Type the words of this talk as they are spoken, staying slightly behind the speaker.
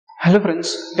Hello friends,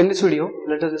 in this video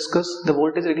let us discuss the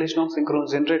voltage regulation of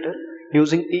synchronous generator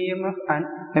using EMF and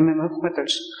MMF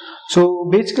methods. So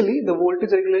basically the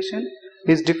voltage regulation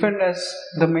is defined as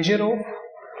the measure of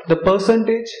the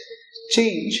percentage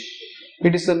change.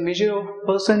 It is the measure of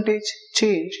percentage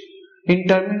change in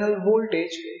terminal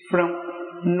voltage from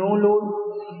no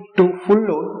load to full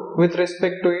load with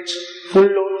respect to its full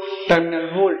load terminal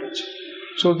voltage.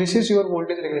 So this is your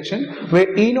voltage regulation, where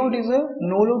E0 is a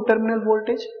no load terminal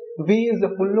voltage, V is the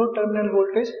full load terminal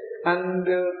voltage, and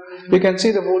you can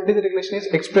see the voltage regulation is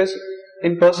expressed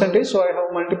in percentage, so I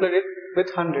have multiplied it with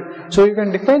 100. So you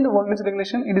can define the voltage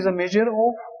regulation. It is a measure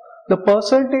of the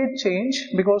percentage change,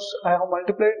 because I have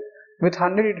multiplied with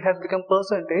 100, it has become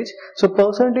percentage. So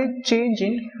percentage change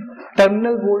in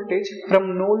terminal voltage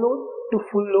from no load to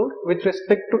full load with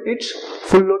respect to its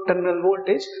full load terminal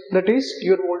voltage, that is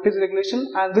your voltage regulation.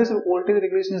 And this voltage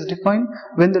regulation is defined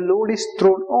when the load is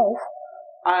thrown off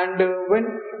and when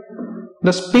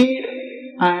the speed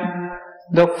and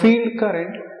the field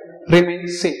current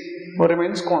remains same or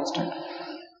remains constant.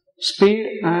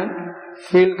 Speed and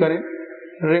field current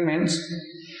remains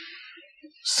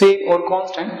same or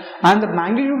constant, and the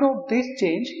magnitude of this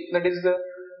change, that is the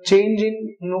change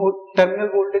in terminal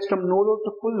voltage from no load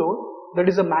to full load, that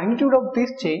is the magnitude of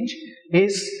this change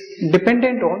is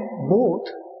dependent on both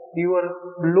your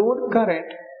load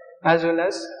current as well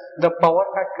as the power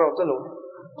factor of the load.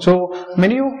 So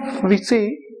many of we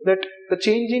say that the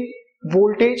change in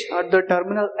voltage at the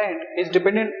terminal end is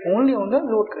dependent only on the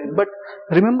load current, but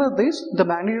remember this, the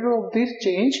magnitude of this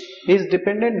change is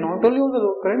dependent not only on the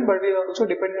load current but is also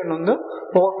dependent on the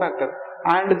power factor.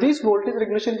 And this voltage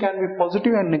regulation can be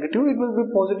positive and negative. It will be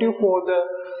positive for the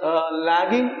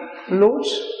lagging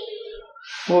loads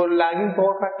or lagging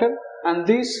power factor, and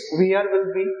this VR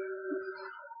will be,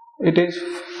 it is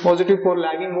positive for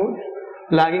lagging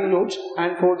loads,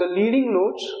 and for the leading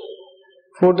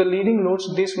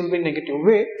loads this will be negative,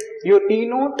 where your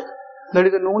E0, that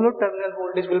is the no load terminal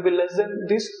voltage, will be less than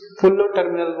this full load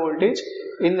terminal voltage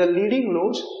in the leading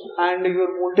loads, and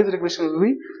your voltage regulation will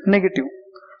be negative.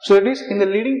 So it is in the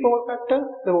leading power factor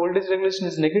the voltage regulation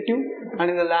is negative, and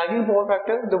in the lagging power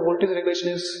factor the voltage regulation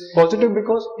is positive,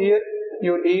 because here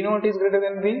your E0 is greater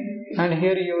than V and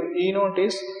here your E0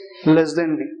 is less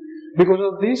than V. Because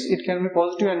of this it can be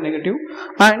positive and negative.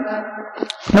 And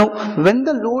now when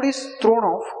the load is thrown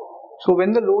off, so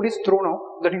when the load is thrown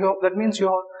off, that means you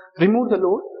have removed the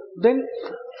load, then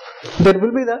there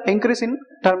will be the increase in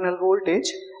terminal voltage.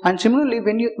 And similarly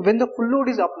when the full load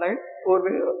is applied,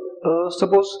 or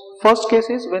suppose first case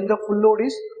is when the full load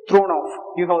is thrown off,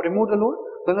 you have removed the load,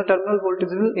 then the terminal voltage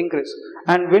will increase,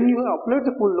 and when you have applied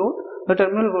the full load, the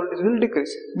terminal voltage will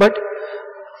decrease. But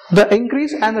the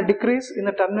increase and the decrease in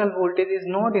the terminal voltage is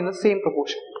not in the same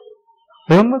proportion.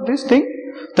 Remember this thing,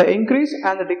 the increase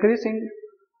and the decrease in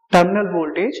terminal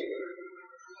voltage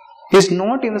is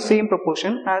not in the same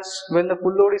proportion as when the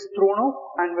full load is thrown off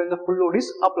and when the full load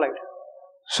is applied.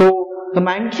 So the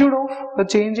magnitude of the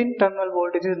change in terminal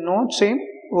voltage is not same,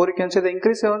 or you can say the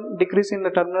increase or decrease in the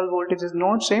terminal voltage is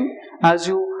not same as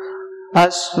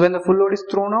when the full load is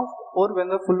thrown off or when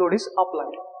the full load is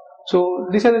applied. So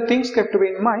these are the things kept to be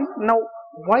in mind. Now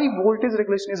why voltage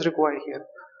regulation is required here?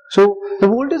 So the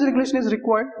voltage regulation is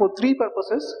required for three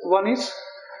purposes. One is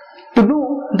to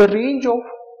know the range of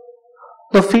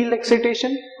the field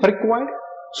excitation required.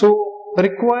 So the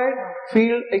required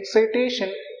field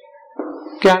excitation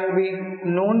can be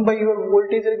known by your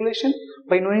voltage regulation.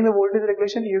 By knowing the voltage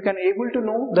regulation, you can able to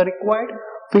know the required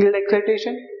field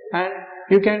excitation, and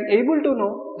you can able to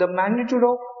know the magnitude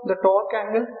of the torque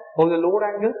angle or the load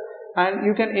angle, and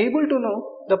you can able to know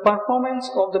the performance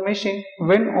of the machine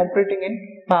when operating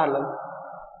in parallel.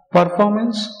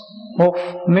 Performance of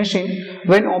machine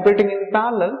when operating in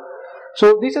parallel.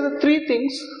 So these are the three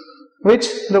things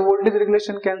which the voltage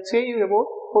regulation can say you about.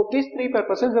 For these three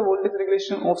purposes the voltage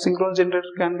regulation of synchronous generator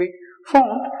can be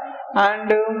found.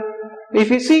 And if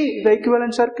you see the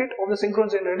equivalent circuit of the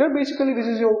synchronous generator, basically this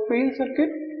is your field circuit,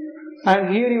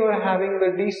 and here you are having the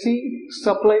DC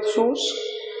supply source.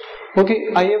 Okay,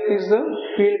 IF is the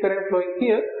field current flowing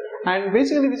here, and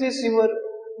basically this is your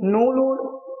no load,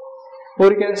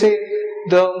 or you can say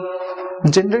the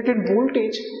generated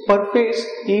voltage per phase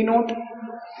E0.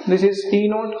 This is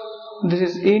E0, this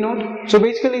is E0. So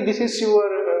basically this is your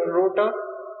rotor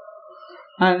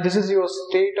and this is your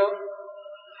stator.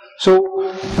 So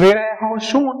where I have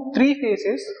shown three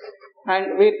phases,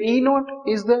 and where E0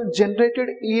 is the generated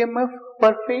EMF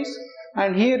per phase,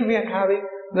 and here we are having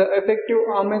the effective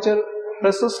armature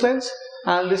resistance,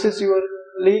 and this is your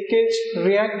leakage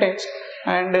reactance,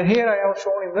 and here I have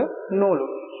shown in the no load.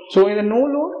 So in the no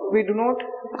load, we do not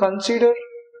consider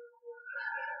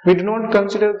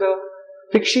the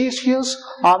fictitious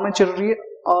armature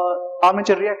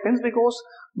reactance, because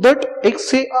that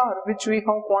XAR which we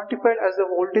have quantified as the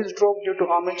voltage drop due to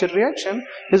armature reaction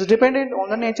is dependent on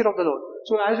the nature of the load.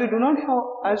 So as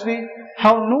we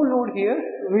have no load here,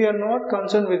 we are not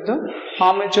concerned with the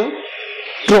armature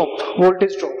drop,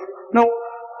 voltage drop. Now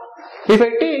if I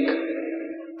take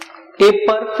a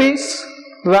per phase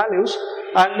values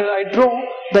and I draw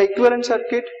the equivalent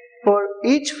circuit for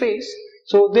each phase,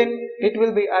 so then I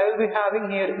will be having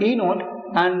here E naught,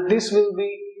 and this will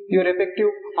be your effective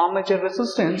armature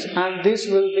resistance, and this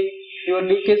will be your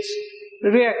leakage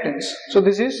reactance. So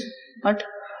this is at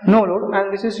no load,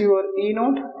 and this is your E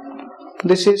naught,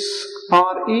 this is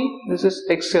RE, this is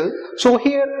XL. So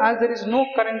here, as there is no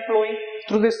current flowing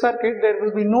through this circuit, there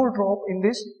will be no drop in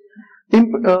this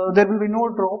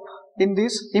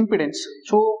impedance.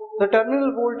 So the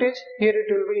terminal voltage here, it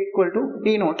will be equal to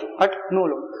E naught at no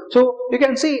load. So you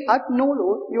can see at no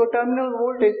load, your terminal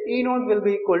voltage E naught will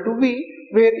be equal to V,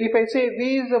 where if I say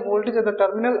V is the voltage at the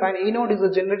terminal and E naught is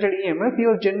the generated EMF,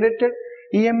 your generated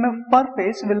EMF per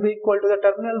phase will be equal to the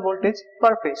terminal voltage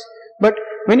per phase. But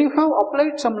when you have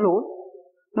applied some load,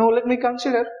 now let me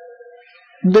consider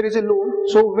there is a load.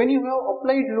 So when you have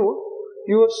applied load,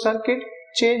 your circuit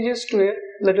changes to a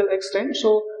little extent.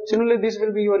 So similarly, this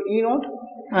will be your E naught,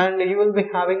 and you will be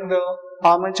having the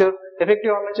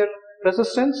effective armature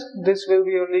resistance. This will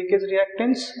be your leakage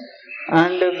reactance,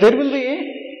 and there will be a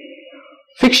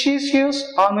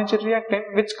fictitious armature reactant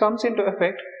which comes into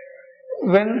effect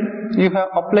when you have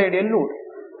applied a load,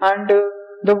 and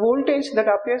the voltage that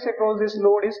appears across this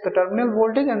load is the terminal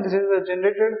voltage, and this is the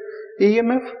generated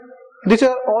EMF. These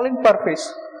are all in per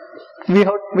phase. We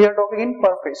are talking in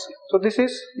per phase. So this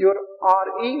is your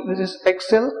RE, this is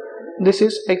XL, this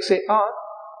is XAR,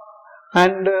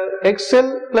 and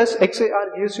XL plus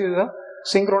XAR gives you the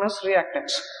synchronous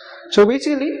reactance. So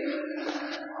basically,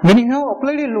 when you have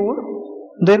applied a load,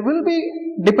 there will be,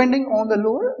 depending on the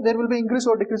load, there will be increase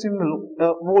or decrease in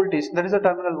the voltage, that is the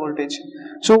terminal voltage.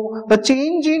 So the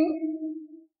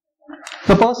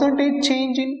percentage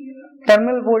change in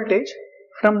terminal voltage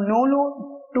from no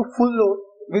load to full load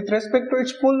with respect to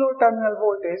its full load terminal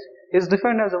voltage is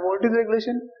defined as a voltage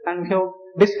regulation, and we have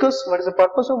discussed what is the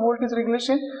purpose of voltage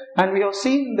regulation, and we have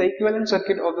seen the equivalent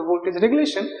circuit of the voltage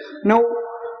regulation. Now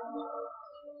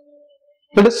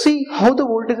let us see how the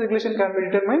voltage regulation can be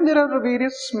determined. There are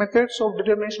various methods of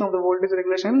determination of the voltage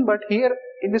regulation, but here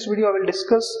in this video I will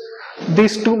discuss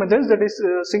these two methods, that is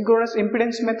synchronous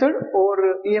impedance method or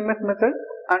EMF method,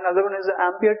 and other one is the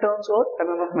ampere turns or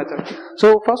MMF method.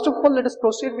 So first of all, let us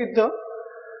proceed with the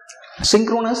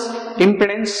synchronous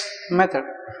impedance method,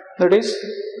 that is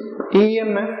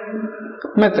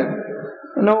EMF method.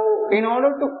 Now in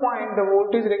order to find the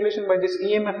voltage regulation by this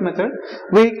EMF method,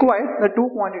 we require the two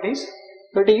quantities,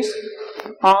 that is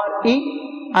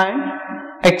RE and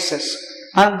XS,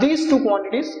 and these two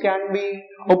quantities can be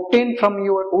obtained from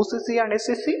your OCC and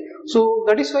SCC. So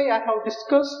that is why I have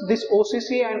discussed this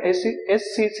OCC and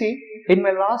SCC in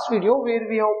my last video, where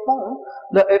we have found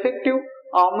the effective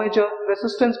armature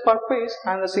resistance per phase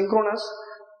and the synchronous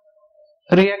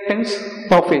reactance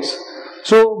per phase.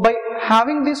 So by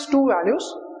having these two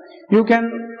values, you can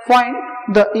find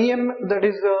the that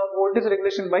is the voltage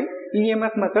regulation by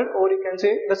EMF method, or you can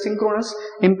say the synchronous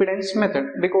impedance method,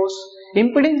 because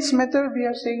impedance method we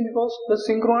are saying because the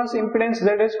synchronous impedance,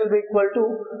 that is, will be equal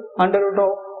to under root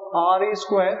of RE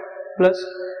square plus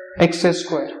XS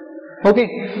square.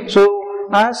 Okay, so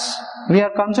as we are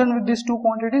concerned with these two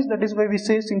quantities, that is why we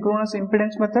say synchronous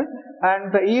impedance method,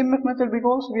 and the EMF method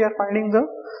because we are finding the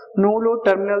no load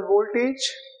terminal voltage,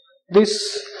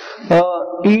 this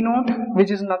E naught,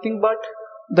 which is nothing but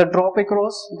the drop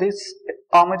across this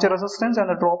armature resistance and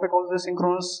the drop across the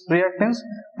synchronous reactance,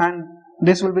 and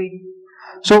this will be,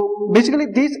 so basically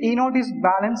this E naught is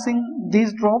balancing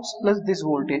these drops plus this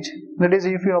voltage. That is,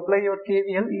 if you apply your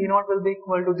KVL, E naught will be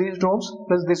equal to these drops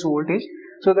plus this voltage.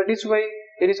 So that is why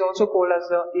it is also called as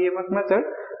the EMF method.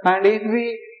 And if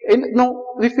we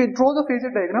draw the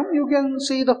phasor diagram, you can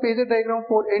see the phasor diagram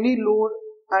for any load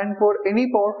and for any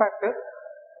power factor.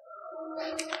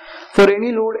 For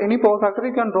any load, any power factor,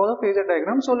 you can draw the phasor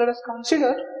diagram. So let us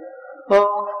consider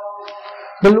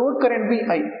the load current be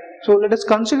I. So let us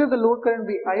consider the load current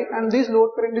be I, and this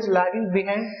load current is lagging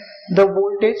behind the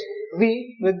voltage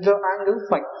V with the angle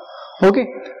phi. Okay,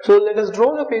 so let us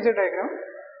draw the phasor diagram.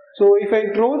 So if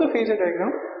I draw the phasor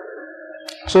diagram,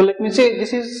 so let me say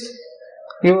this is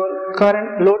your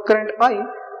load current I,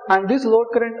 and this load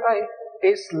current I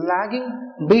is lagging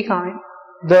behind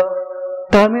the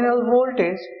terminal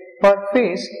voltage per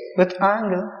phase with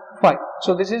angle phi.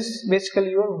 So this is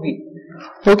basically your V.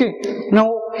 Okay.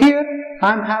 Now here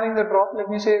I am having the drop. Let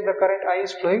me say the current I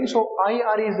is flowing. So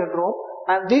IRE is the drop,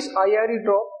 and this IRE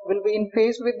drop will be in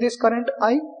phase with this current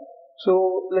I.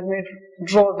 So let me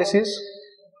draw. This is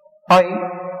IRE,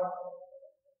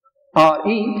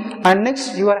 and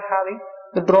next you are having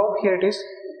the drop here. It is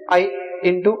I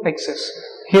into XS.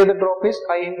 Here the drop is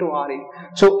I into RE.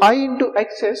 So I into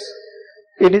XS,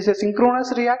 it is a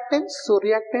synchronous reactance. So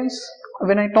reactance,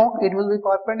 when I talk, it will be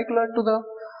perpendicular to the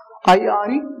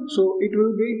IRE. So it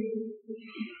will be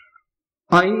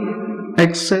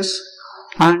IXS,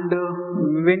 and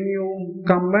when you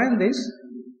combine this,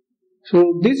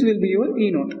 so this will be your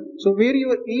E naught. So where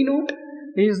your E naught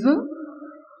is the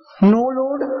no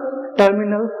load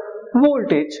terminal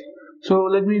voltage. So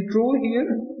let me draw here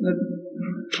the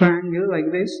triangle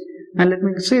like this, and let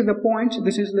me say the points.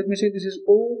 This is, let me say this is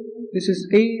O, this is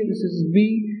A, this is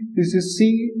B, this is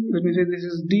C, let me say this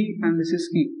is D, and this is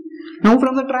E. Now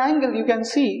from the triangle you can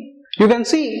see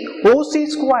OC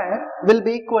square will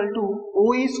be equal to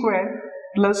OE square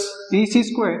plus EC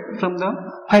square from the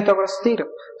Pythagoras theorem.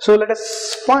 So let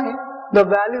us find the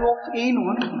value of E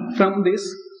naught from this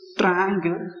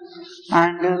triangle,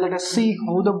 and let us see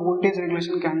how the voltage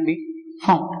regulation can be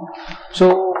found.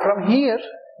 So from here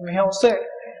we have said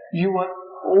your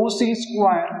OC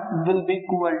square will be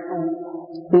equal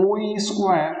to OE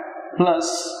square plus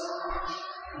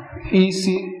EC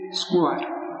square.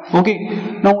 Okay,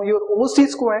 now your OC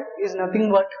square is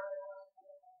nothing but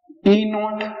E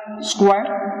naught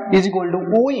square is equal to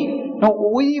OE. Now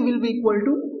OE will be equal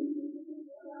to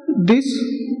this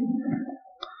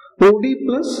OD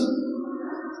plus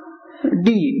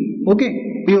DE. Okay,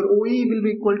 your OE will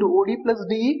be equal to OD plus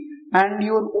DE, and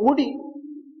your OD,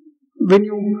 when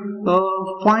you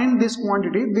find this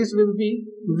quantity, this will be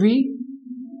V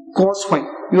cos phi.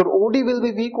 Your OD will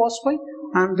be V cos phi,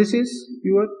 and this is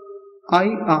your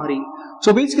IRE.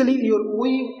 So basically your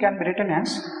OE can be written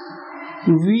as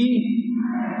V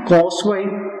cos phi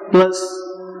plus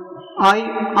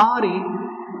IRE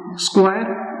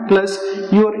square plus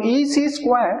your EC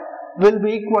square will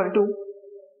be equal to,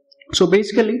 so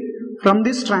basically from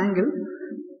this triangle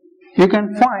you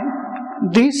can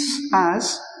find this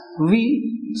as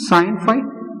V sin phi.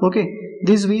 Okay,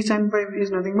 this V sin phi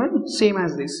is nothing but same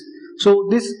as this. So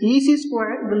this EC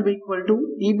square will be equal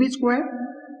to EB square,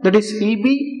 that is EB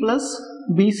plus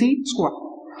BC square.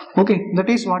 Okay, that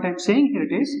is what I am saying here.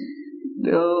 It is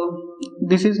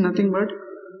this is nothing but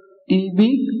EB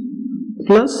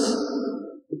plus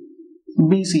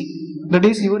BC, that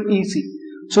is your EC.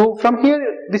 So from here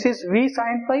this is V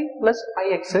sin phi plus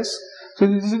IXS. So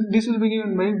this will be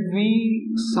given by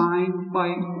V sin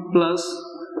phi plus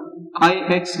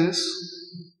IXS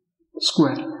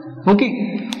square.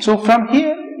 Okay, so from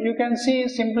here you can see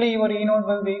simply your E naught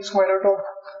will be square root of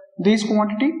this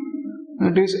quantity,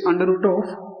 that is under root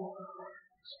of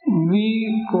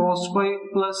V cos phi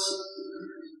plus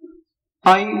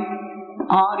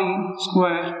IRE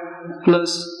square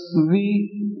plus V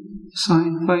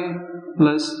sin phi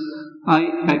plus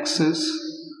IXS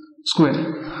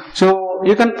square. So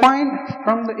you can find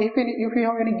from the, if you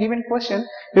have any given question,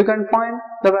 you can find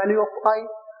the value of I,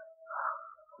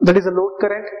 that is the load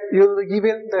current. You will be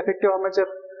given the effective armature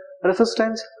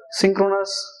resistance,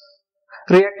 synchronous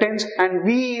reactance, and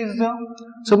V is the,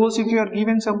 suppose if you are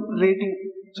given some rating,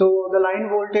 so the line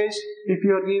voltage, if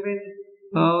you are given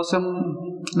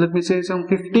some, let me say some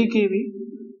 50 kV,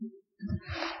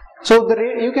 so the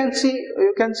rate you can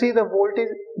see the voltage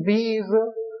V is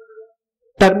the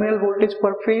terminal voltage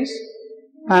per phase,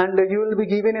 and you will be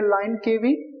given a line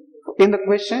kV in the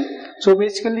question. So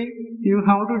basically you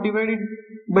have to divide it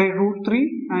by root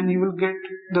 3 and you will get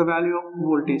the value of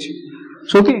voltage.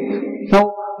 So okay,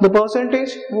 now the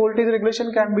percentage voltage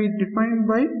regulation can be defined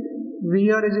by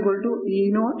VR is equal to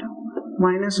E naught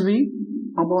minus V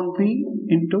upon V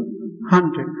into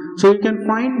 100. So you can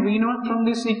find V naught from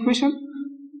this equation,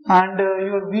 and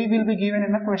your V will be given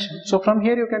in the question. So from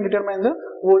here you can determine the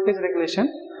voltage regulation.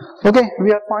 Okay,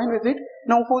 we are fine with it.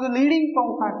 Now for the leading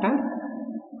power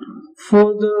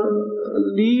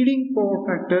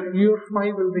factor, your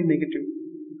phi will be negative.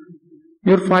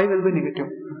 Your phi will be negative.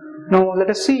 Now let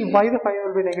us see why the phi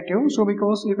will be negative. So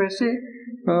because if I say,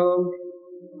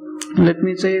 let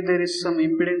me say there is some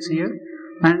impedance here,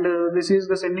 and this is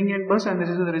the sending end bus and this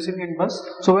is the receiving end bus.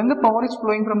 So when the power is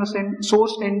flowing from the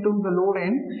source end to the load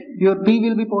end, your P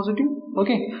will be positive.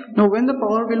 Okay. Now when the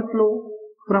power will flow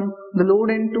from the load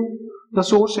end to the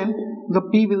source end, the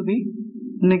P will be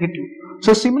negative.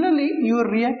 So similarly, your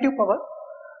reactive power,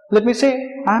 let me say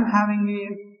I am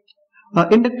having a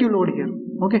inductive load here.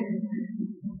 Okay.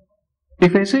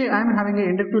 if I say I am having an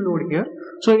inductive load here,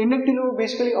 so inductive load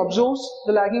basically absorbs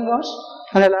the lagging hours,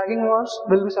 and the lagging hours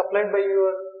will be supplied by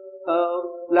your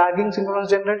lagging synchronous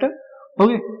generator.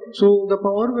 Okay, so the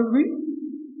power will be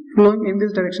flowing in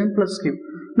this direction plus Q.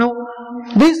 Now,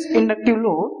 this inductive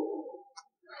load,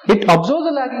 it absorbs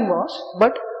the lagging hours,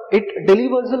 but it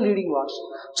delivers the leading hours.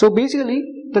 So basically,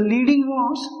 the leading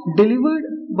hours delivered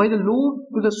by the load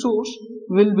to the source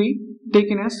will be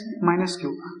taken as minus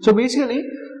Q. So basically,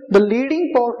 the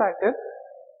leading power factor,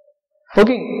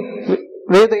 okay,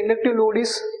 where the inductive load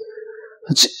is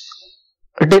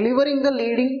delivering the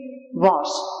leading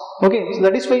hours, okay, so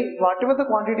that is why whatever the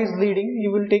quantity is leading,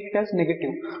 you will take it as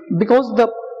negative, because the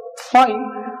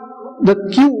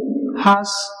Q has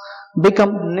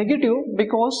become negative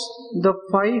because the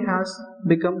phi has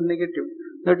become negative.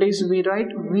 That is, we write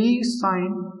V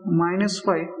sine minus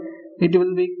phi, it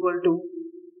will be equal to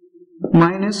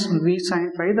minus V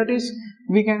sine phi. That is,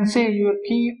 we can say your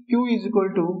Q is equal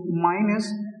to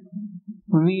minus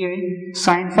Vi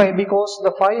sine phi, because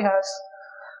the phi has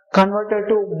converted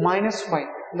to minus phi.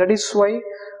 That is why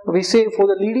we say for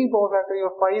the leading power factor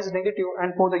your phi is negative,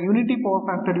 and for the unity power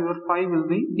factor your phi will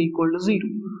be equal to 0.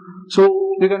 So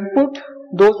you can put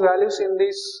those values in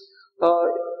this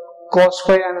cos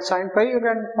phi and sin phi, you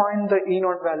can find the E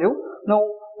naught value. Now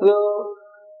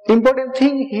the important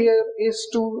thing here is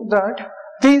that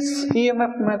this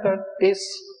EMF method is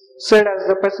said as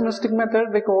the pessimistic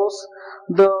method, because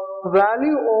the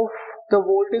value of the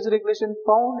voltage regulation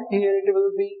found here, it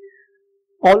will be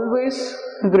always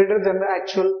greater than the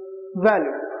actual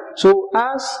value. So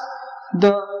as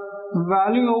the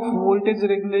value of voltage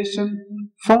regulation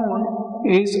found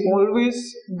is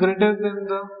always greater than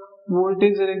the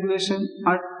voltage regulation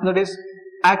that is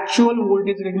actual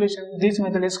voltage regulation, this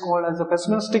method is called as the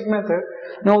pessimistic method.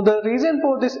 Now the reason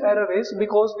for this error is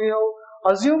because we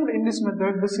have assumed in this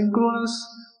method the synchronous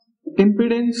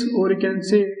impedance, or you can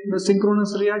say the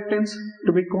synchronous reactance,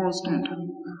 to be constant.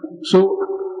 So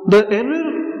the error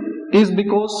is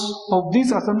because of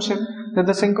this assumption that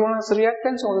the synchronous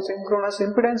reactance or the synchronous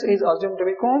impedance is assumed to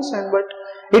be constant, but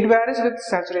it varies with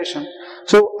saturation.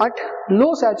 So at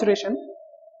low saturation,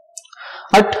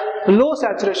 the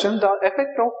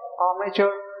effect of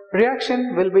armature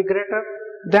reaction will be greater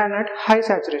than at high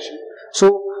saturation.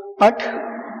 So at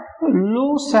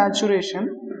low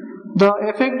saturation, the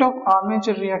effect of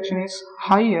armature reaction is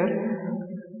higher,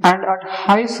 and at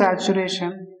high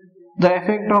saturation, the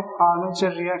effect of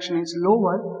armature reaction is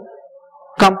lower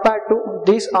compared to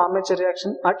this armature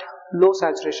reaction at low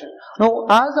saturation. Now,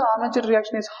 as the armature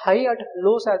reaction is high at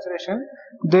low saturation,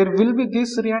 there will be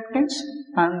this reactance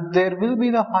and there will be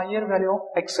the higher value of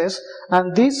excess,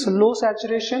 and this low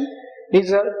saturation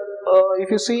is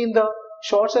if you see in the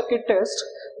short circuit test,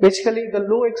 basically the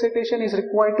low excitation is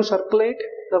required to circulate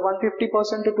the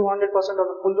 150% to 200% of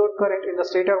the full load current in the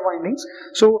stator windings.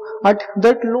 So at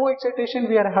that low excitation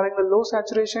we are having the low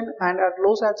saturation, and at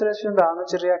low saturation the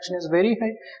armature reaction is very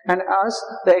high, and as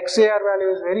the XAR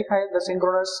value is very high, the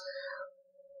synchronous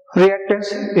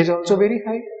reactance is also very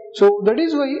high. So that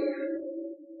is why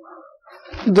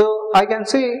I can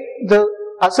say the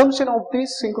assumption of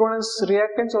this synchronous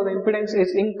reactance or the impedance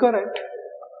is incorrect.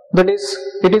 That is,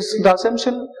 it is the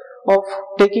assumption of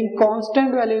taking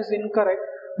constant value is incorrect.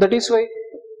 That is why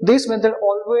this method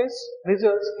always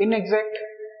results in inexact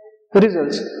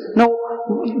results. Now,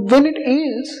 when it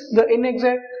yields the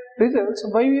inexact results,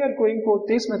 why we are going for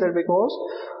this method? Because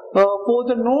for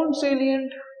the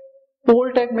non-salient pole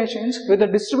type machines with the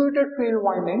distributed field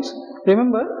windings,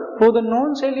 remember, for the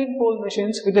non-salient pole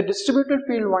machines with the distributed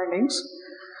field windings,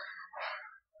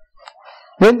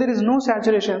 when there is no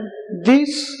saturation,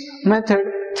 this method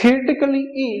theoretically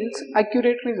yields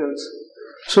accurate results.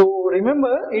 So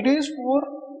remember, it is for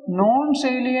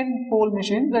non-salient pole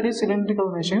machines, that is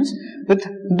cylindrical machines with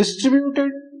distributed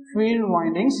field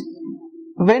windings.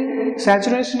 When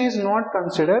saturation is not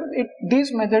considered,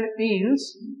 this method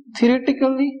yields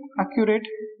theoretically accurate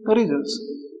results.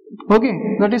 Okay,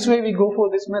 that is why we go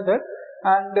for this method,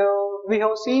 and we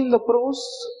have seen the pros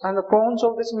and the cons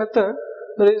of this method.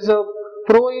 There is a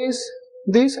pro is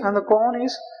this, and the con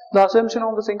is the assumption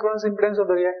of the synchronous impedance of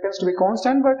the reactance to be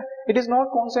constant, but it is not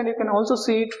constant. You can also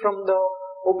see it from the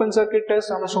open circuit test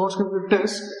and the short circuit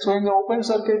test. So in the open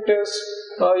circuit test,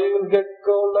 you will get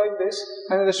curve like this,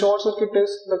 and in the short circuit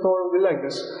test, the curve will be like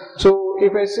this. So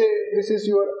if I say this is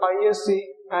your ISC,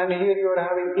 and here you are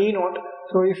having E naught.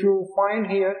 So if you find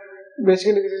here,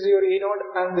 basically this is your E naught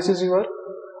and this is your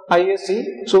ISC.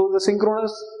 So the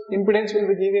synchronous impedance will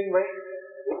be given by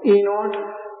E naught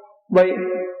by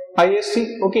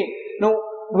ISC. Okay. Now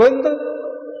when the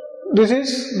this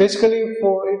is basically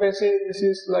for, if I say this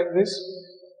is like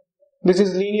this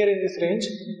is linear in this range,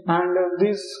 and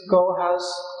this curve has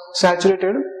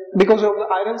saturated. Because of the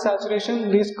iron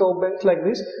saturation, this curve bends like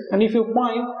this, and if you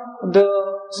point the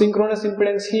synchronous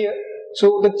impedance here,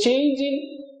 so the change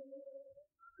in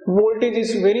voltage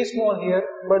is very small here,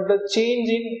 but the change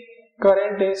in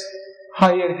current is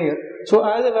higher here. So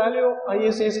as the value of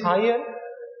Is is higher,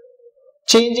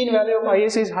 change in value of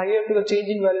Is is higher to the change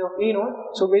in value of E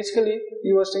naught. So basically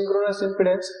your synchronous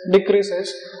impedance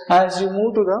decreases as you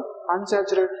move to the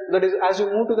unsaturated, that is, as you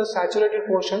move to the saturated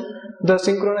portion, the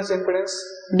synchronous impedance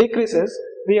decreases.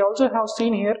 We also have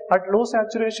seen here at low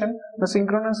saturation the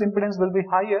synchronous impedance will be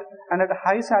higher, and at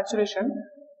high saturation,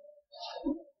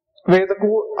 where the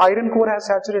iron core has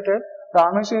saturated, the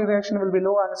armature reaction will be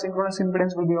low and the synchronous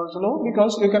impedance will be also low,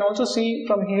 because you can also see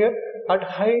from here at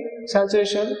high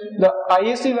saturation the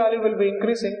ISC value will be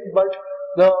increasing, but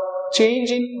the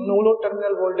change in no load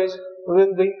terminal voltage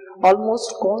will be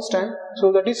almost constant.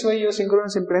 So that is why your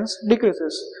synchronous impedance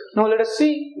decreases. Now let us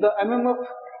see the MMF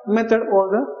method or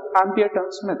the ampere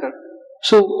turns method.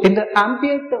 So in the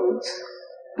ampere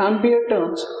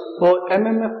turns or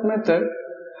MMF method,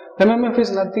 MMF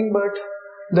is nothing but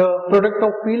the product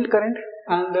of field current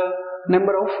and the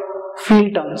number of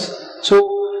field turns. So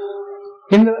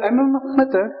in the MMF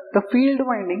method, the field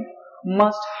winding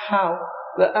must have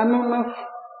the MMF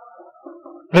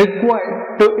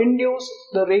required to induce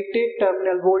the rated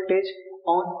terminal voltage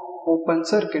on open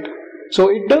circuit. So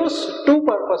it does two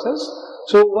purposes.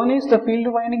 So one is the field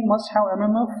winding must have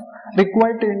MMF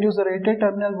required to induce the rated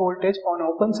terminal voltage on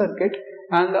open circuit,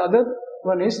 and the other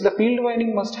one is the field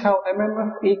winding must have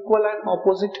MMF equal and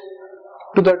opposite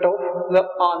to that of the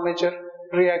armature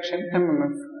reaction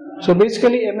MMF. So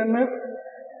basically MMF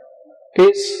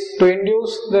is to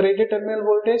induce the rated terminal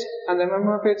voltage and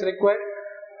MMF is required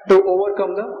to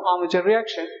overcome the armature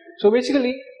reaction. So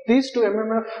basically these two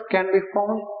MMF can be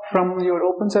found from your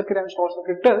open circuit and short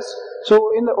circuit test.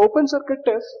 So in the open circuit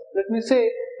test, let me say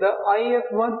the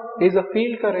IF1 is the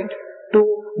field current to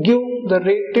give the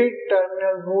rated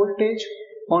terminal voltage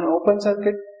on open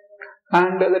circuit,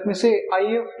 and let me say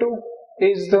IF2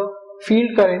 is the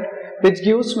field current which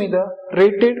gives me the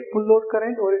rated full load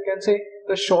current, or you can say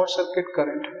the short circuit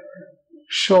current.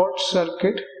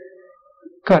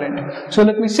 So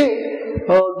let me say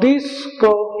this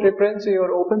curve represents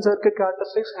your open circuit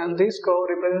characteristics and this curve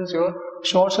represents your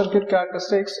short circuit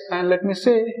characteristics, and let me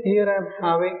say here I am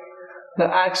having the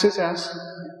axis as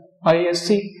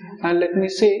ISC, and let me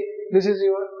say this is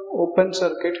your open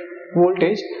circuit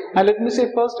voltage, and let me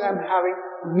say first I am having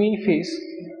V phase,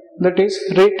 that is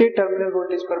rated terminal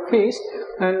voltage per phase,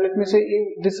 and let me say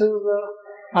if this is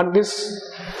at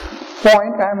this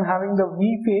point I am having the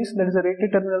V phase, that is the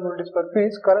rated terminal voltage per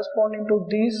phase. Corresponding to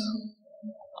this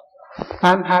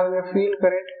I am having a field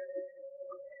current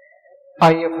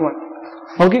IF1.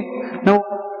 Okay, now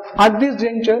at this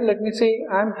juncture let me say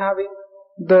I am having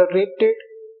the rated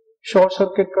short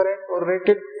circuit current or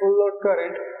rated full load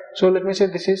current. So let me say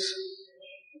this is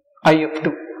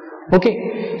IF2.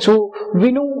 Okay, so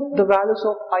we know the values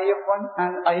of IF1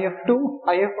 and IF2.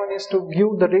 IF1 is to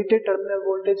give the rated terminal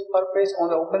voltage per phase on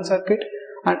the open circuit,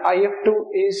 and IF2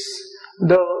 is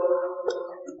the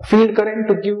field current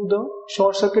to give the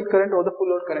short circuit current or the full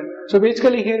load current. So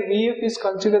basically here VF is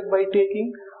considered by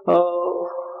taking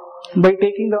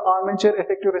the armature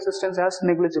effective resistance as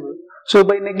negligible. So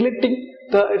by neglecting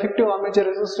the effective armature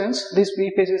resistance, this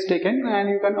V phase is taken, and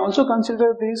you can also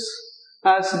consider this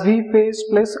as V phase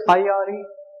plus IRE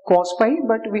cos pi,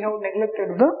 but we have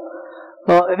neglected the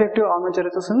effective armature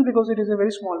resistance because it is a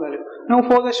very small value. Now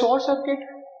for the short circuit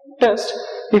test,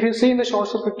 if you see in the short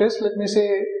circuit test, let me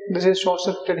say this is short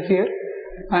circuited here,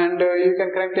 and you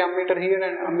can connect the ammeter here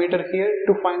and ammeter here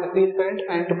to find the field current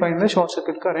and to find the short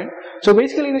circuit current. So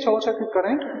basically the short circuit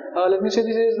current, let me say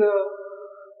this is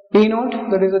the E naught,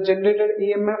 that is the generated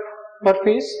EMF per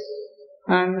phase,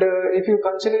 and if you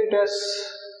consider it as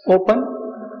open,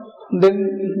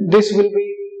 then this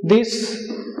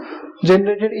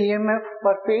generated EMF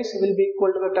per phase will be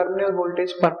equal to the terminal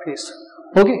voltage per phase.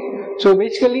 Okay, so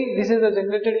basically this is the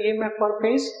generated EMF per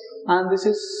phase, and this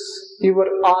is your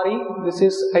RE, this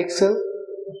is XL,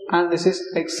 and this is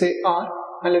XAR,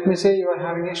 and let me say you are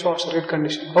having a short circuit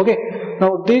condition. Okay,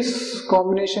 now this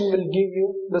combination will give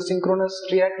you the synchronous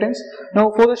reactance.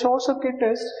 Now for the short circuit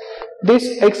test,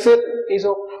 this XL is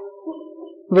of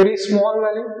very small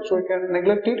value, so you can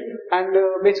neglect it, and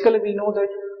basically we know that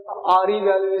RE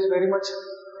value is very much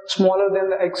smaller than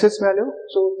the XS value,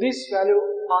 so this value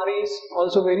RE is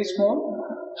also very small,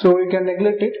 so you can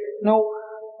neglect it. Now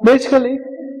basically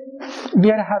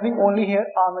we are having only here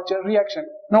armature reaction.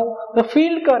 Now the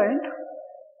field current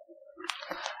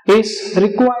is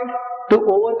required to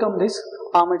overcome this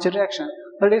armature reaction.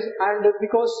 That is, and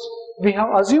because we have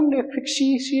assumed a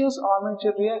fictitious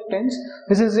armature reactance,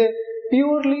 this is a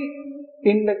purely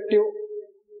inductive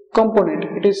component.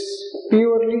 It is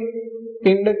purely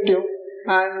inductive,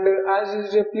 and as it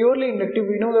is a purely inductive,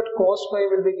 we know that cos phi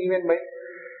will be given by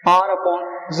R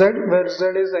upon Z, where Z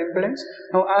is the impedance.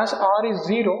 Now as R is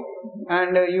 0,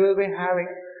 and you will be having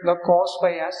the cos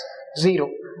phi as 0,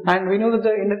 and we know that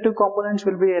the inductive components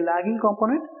will be a lagging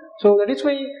component, so that is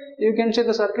why you can say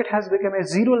the circuit has become a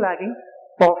zero lagging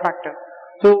power factor.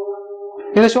 So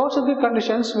in the short circuit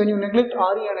conditions, when you neglect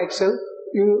Re and XL,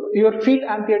 your field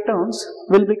ampere turns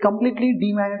will be completely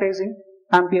demagnetizing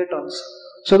ampere turns.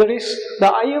 So that is, the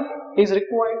IF is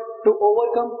required to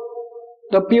overcome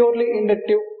the purely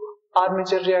inductive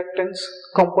armature reactance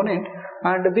component,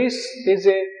 and this is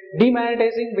a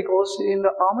demagnetizing, because in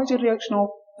the armature reaction of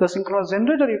the synchronous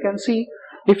generator, you can see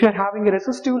if you are having a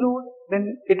resistive load,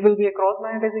 then it will be a cross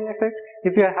magnetizing effect.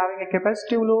 If you are having a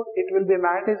capacitive load, it will be a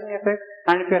magnetizing effect,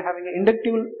 and if you are having an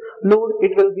inductive load,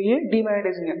 it will be a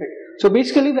demagnetizing effect. So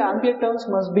basically the ampere turns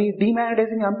must be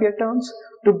demagnetizing ampere turns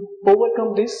to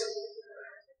overcome this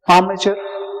armature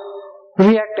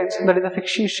reactance, that is the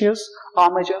fictitious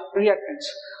armature reactance.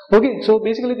 Okay, so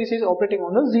basically this is operating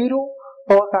on the zero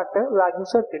power factor lagging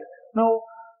circuit. Now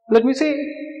let me say,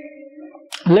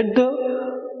 let the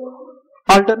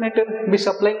alternator be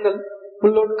supplying the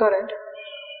full load current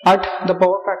at the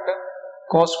power factor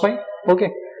cos phi.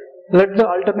 Okay, let the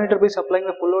alternator be supplying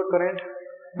the full load current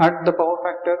at the power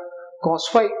factor cos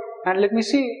phi, and let me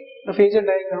see the phasor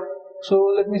diagram. So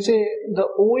let me say the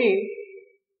OA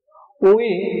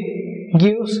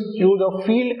gives you the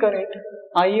field current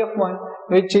IF1,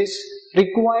 which is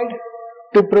required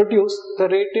to produce the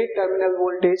rated terminal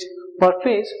voltage per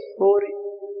phase, or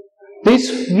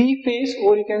this V phase,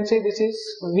 or you can say this is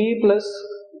V plus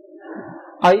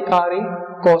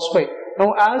IRA cos phi.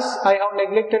 Now as I have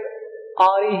neglected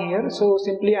RA here, so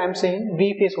simply I am saying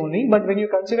V phase only, but when you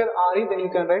consider RA, then you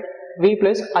can write V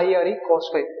plus IRA cos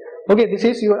phi. Okay, this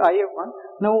is your IF1.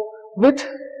 Now with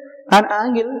an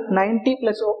angle 90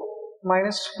 plus or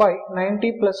minus phi,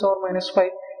 90 plus or minus phi,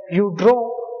 you draw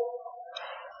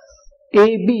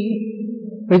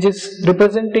AB, which is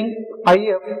representing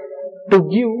IF, to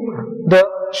give the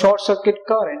short circuit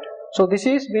current. So this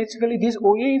is basically, this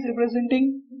OA is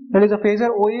representing, that is a phasor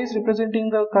OA is representing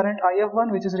the current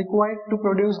IF1, which is required to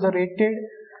produce the rated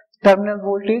terminal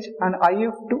voltage, and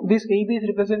IF2, this AB is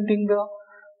representing the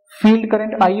field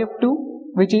current IF2,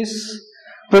 which is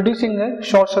producing a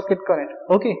short circuit current.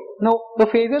 Okay, now the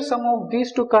phasor sum of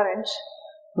these two currents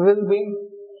will be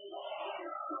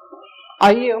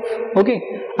IF. Okay,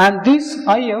 and this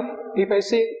IF, if I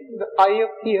say the IF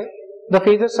here, the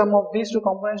phasor sum of these two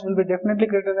components will be definitely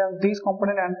greater than these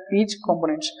component and each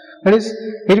components. That is,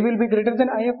 it will be greater than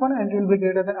IF1 and it will be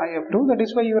greater than IF2. That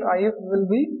is why your IF will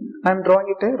be, I am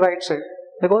drawing it a right side,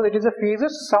 because it is a phasor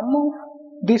sum of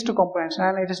these two components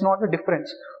and it is not the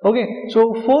difference. Okay,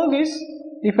 so for this,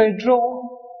 if I draw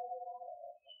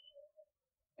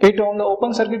it on the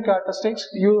open circuit characteristics,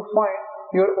 you will find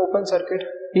your open circuit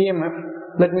EMF.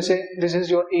 Let me say this is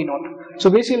your E naught. So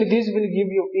basically this will give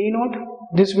you E naught,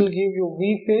 this will give you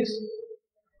V phase,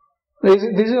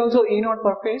 this is also E naught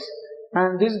per phase,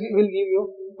 and this will give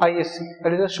you ISC,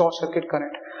 that is a short circuit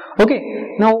current. Okay,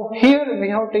 now here we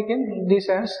have taken this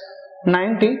as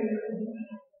 90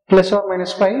 plus or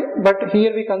minus phi, but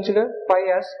here we consider phi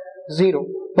as 0.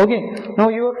 Okay, now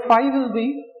your phi will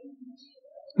be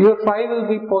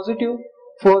positive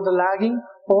for the lagging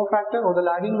power factor or the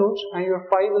lagging loads, and your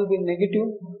phi will be negative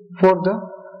for the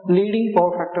leading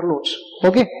power factor loads.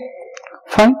 Okay,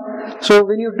 fine. So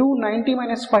when you do 90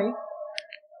 minus phi,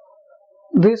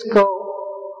 this curve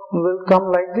will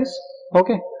come like this.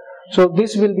 Okay, so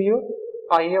this will be your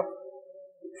IF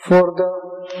for the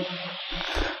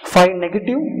phi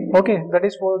negative. Okay, that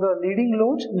is for the leading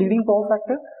loads, leading power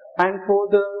factor, and for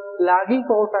the lagging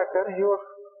power factor, your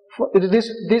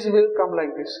this will come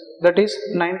like this, that is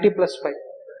 90 plus phi.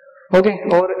 Okay,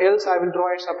 or else I will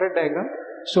draw a separate diagram.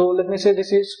 So let me say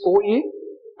this is OA,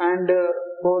 and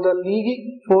for the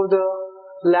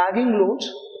lagging loads,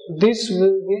 this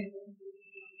will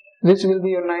be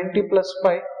your 90 plus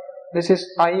phi. This is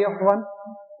IF1,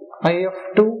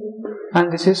 IF2,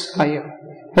 and this is IF.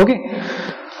 Okay,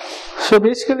 so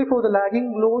basically for the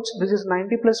lagging loads, this is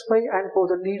 90 plus phi, and for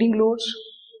the leading loads,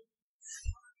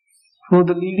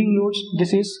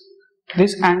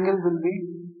 this angle will be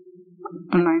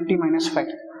 90 minus phi.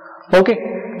 Okay,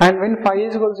 and when phi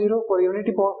is equal to 0 for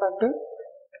unity power factor,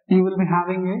 you will be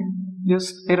having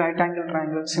just a right angle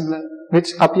triangle similar, which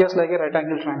appears like a right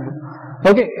angle triangle.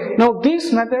 Okay, now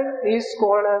this method is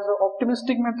called as the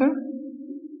optimistic method.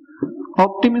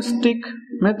 Optimistic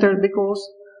method because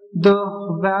the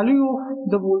value of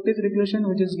the voltage regulation,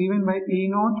 which is given by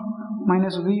E0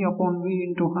 minus V upon V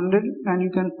into 100, and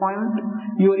you can find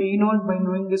your E0 by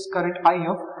knowing this current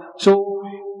IF. So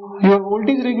your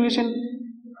voltage regulation,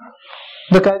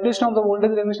 the calculation of the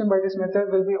voltage regulation by this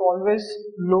method will be always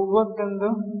lower than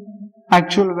the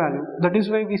actual value. That is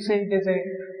why we say it is a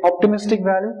optimistic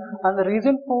value, and the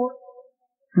reason for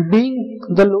being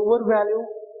the lower value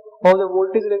of the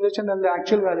voltage regulation than the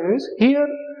actual value is here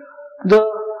the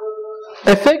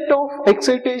effect of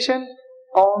excitation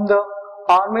on the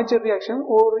armature reaction,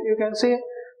 or you can say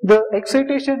the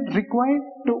excitation required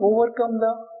to overcome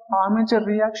the armature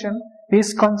reaction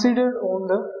is considered on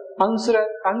the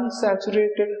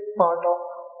unsaturated part of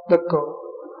the curve.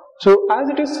 So as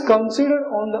it is considered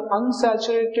on the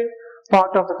unsaturated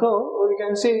part of the curve, or you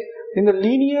can say in the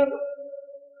linear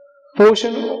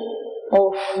portion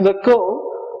of the curve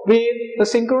where the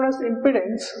synchronous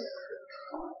impedance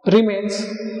remains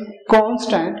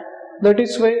constant, that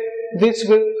is why this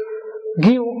will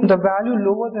give the value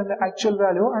lower than the actual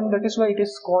value, and that is why it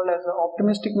is called as the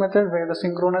optimistic method, where the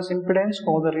synchronous impedance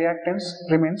or the reactance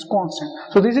remains constant.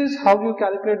 So this is how you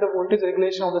calculate the voltage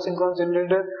regulation of the synchronous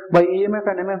generator by EMF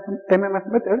and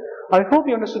MMF method. I hope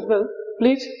you understood well.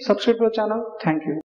 Please subscribe to the channel. Thank you.